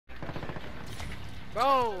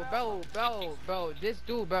Bro, this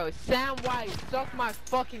dude, bro, Sam White, suck my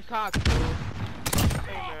fucking cock, dude.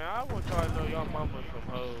 Hey man, I want y'all to know y'all mama some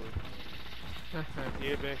hoes.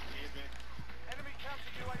 Yeah, man.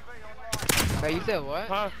 Wait, you said what?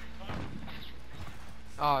 Huh?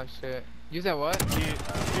 Oh shit. You said what? Yeah,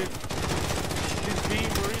 just bean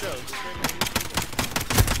burritos.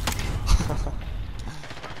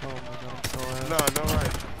 Oh my god, I'm so ass. No, no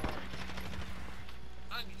right.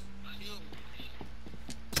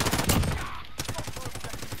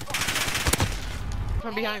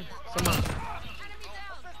 From behind. Someone.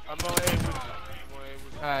 I'm on A with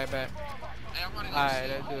you. Alright, bet. Alright,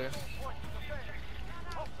 let's do it.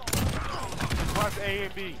 Watch A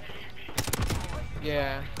and B.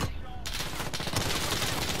 Yeah.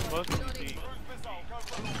 Most of B.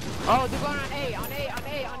 Oh, they're going on A, on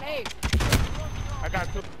A. I got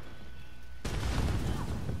two.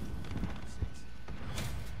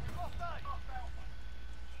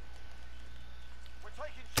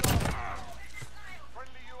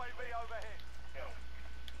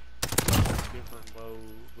 Different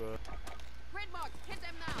lows, but Red mark, hit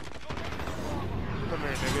them now. come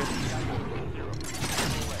here, nigga.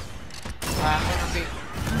 I'm on B.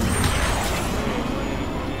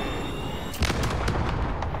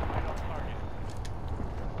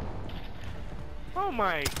 Oh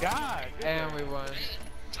my god. And we won.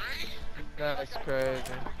 That's crazy.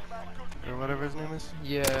 Or whatever his name is.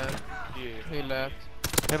 Yeah, Yeah. he left.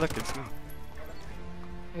 Hey, look, it's me.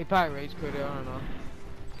 He probably rage quit it, I don't know.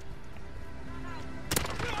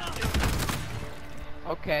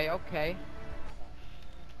 Okay.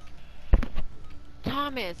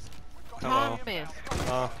 Thomas! Hello. Thomas!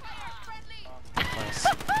 Nice.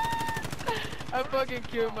 I fucking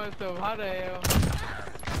killed myself, how the hell?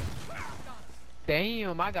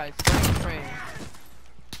 Damn, I got snipe frame.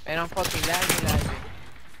 And I'm fucking lagging.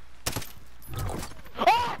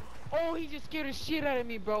 Oh! Oh, he just scared the shit out of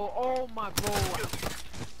me, bro. Oh my bro.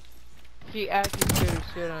 He actually scared the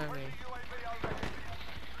shit out of me.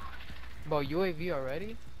 Bro, UAV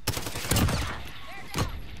already?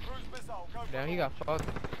 Damn, he got fucked.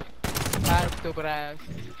 Ah, stupid ass.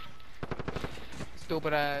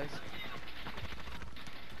 Stupid ass.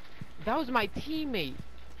 That was my teammate.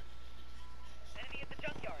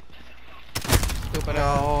 Stupid No,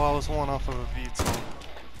 ass. I was one off of a V2.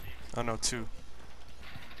 Oh no, two.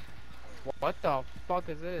 What the fuck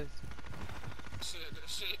is this?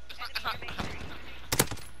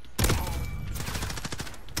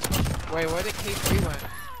 Wait, where did K3 went?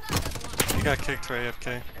 He got kicked for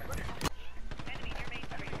AFK.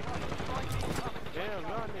 Damn,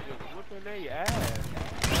 y'all niggas whooping they ass.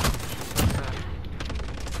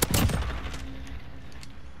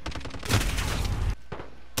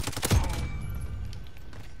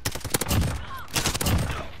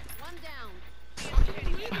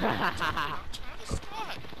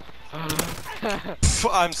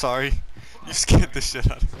 I'm sorry. You scared the shit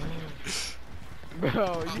out of me.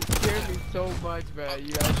 Bro, you scared me so much, man.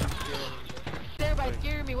 You actually scared me, bro. Everybody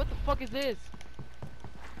scared me. What the fuck is this?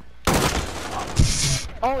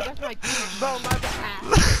 Oh, that's my team. Bro, my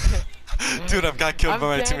bad. Dude, I've got killed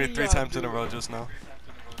by my telling teammate 3 y'all, times in a dude. row just now.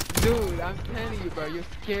 Dude, I'm telling you, bro. You're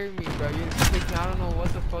scaring me, bro. I don't know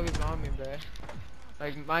what the fuck is on me, bro.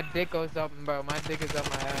 Like, my dick goes up, bro. My dick is up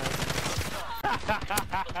my ass.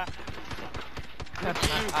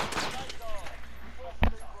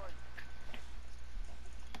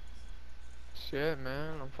 Shit,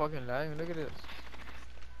 man. I'm fucking lagging. Look at this.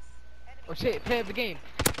 Oh, shit. Play of the game.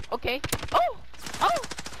 Okay. Oh!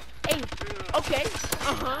 Hey! Okay!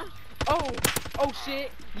 Uh-huh! Oh,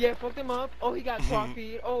 shit! Yeah, fucked him up. Oh, he got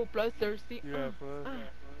coffee. Oh, blood thirsty. Yeah, bro.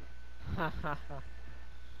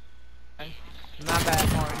 Not bad,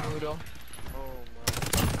 hard noodle. Oh my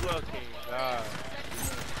fucking god.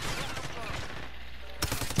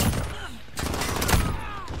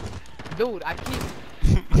 Dude, I keep...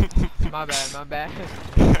 my bad.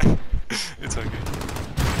 It's okay.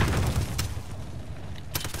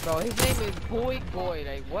 Bro, his name is Boy.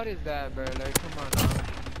 Like, what is that, bro? Like, come on now.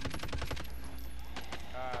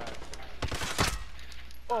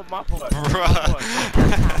 Oh my fault. Bruh.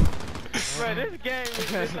 Bro, this game is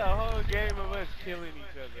just a whole game of us killing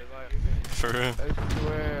each other. Like, For real. I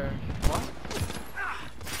swear. What?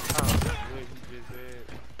 what he just said.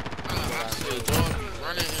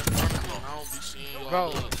 Running in front of me, I don't be seeing you. Bro.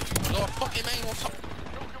 No fucking name on top.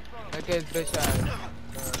 Look at his bitch ass.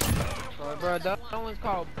 Bro, that one's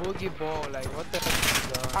called Boogie Ball. Like, what the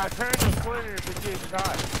fuck is I turned the corner to get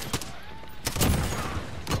shot.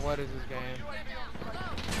 What is this game?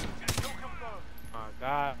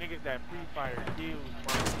 God, niggas that Free Fire kills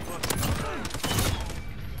my fucking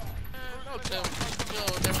Don't tell me. Yo,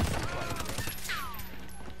 never free fight.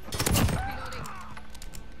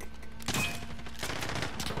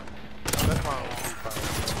 That's why I don't free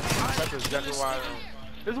fight. That's exactly why I don't.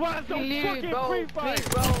 That's why I don't fucking bro, free fight. big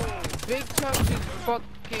bro, big Chuck is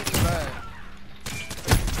fucking bad.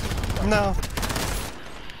 No.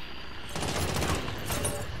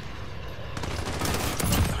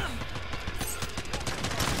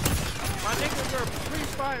 My niggas are free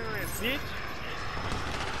firing, bitch.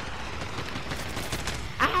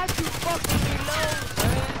 I had to fucking reload,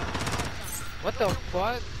 man. What the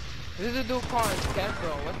fuck? This is a dude called Cat,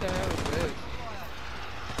 bro. What the hell is this?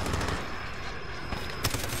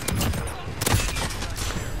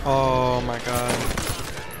 Oh my god.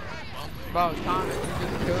 Bro, Thomas, you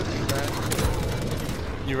just killed me, man.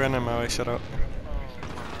 You ran in my way, shut up.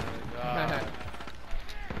 Oh my god.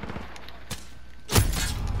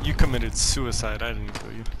 You committed suicide, I didn't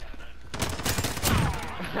kill you.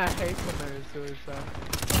 I hate committing suicide.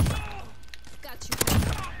 Got you.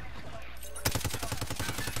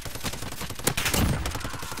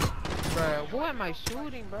 Bro, who am I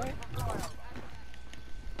shooting, bro?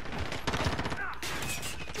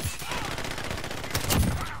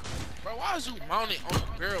 Bro, why is you mounted on the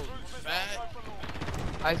barrel, you fat?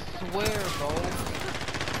 I swear, bro.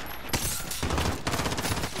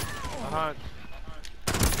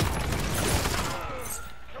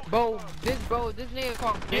 Bro, this nigga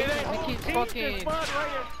called Yeah, Bitch, that he whole keeps team fucking. just spawned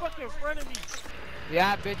right in fucking front of me.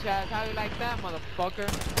 Yeah, bitch ass. How you like that, motherfucker?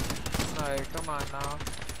 Alright, come on now.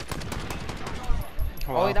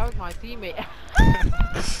 Wow. Oh, wait, that was my teammate.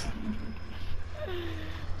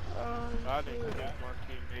 I didn't kill my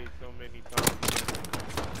teammate so many times.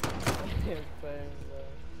 Same.